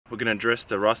We're going to address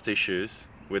the rust issues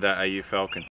with our AU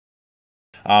Falcon.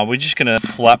 We're just going to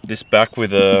flap this back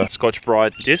with a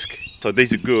Scotch-Brite disc. So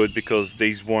these are good because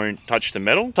these won't touch the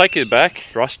metal. Take it back,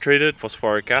 rust treat it,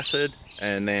 phosphoric acid,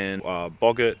 and then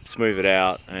bog it, smooth it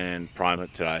out, and prime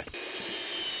it today.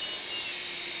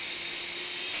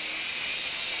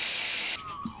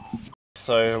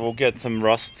 So we'll get some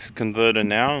rust converter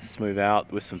now, smooth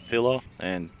out with some filler,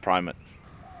 and prime it.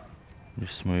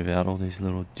 Just smooth out all these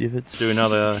little divots. Do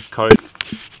another coat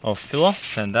of filler,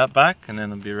 send that back, and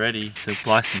then it'll be ready to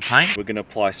apply some paint. We're going to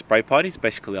apply spray putty,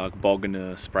 basically like bog in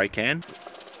a spray can.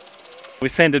 We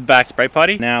sanded back spray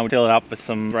putty, now we fill it up with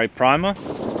some spray primer.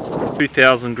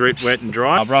 2000 grit wet and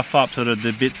dry. I'll rough up sort of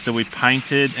the bits that we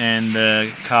painted and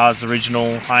the car's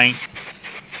original paint.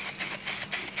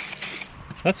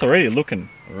 That's already looking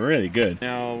really good.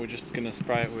 Now we're just going to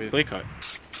spray it with clear coat.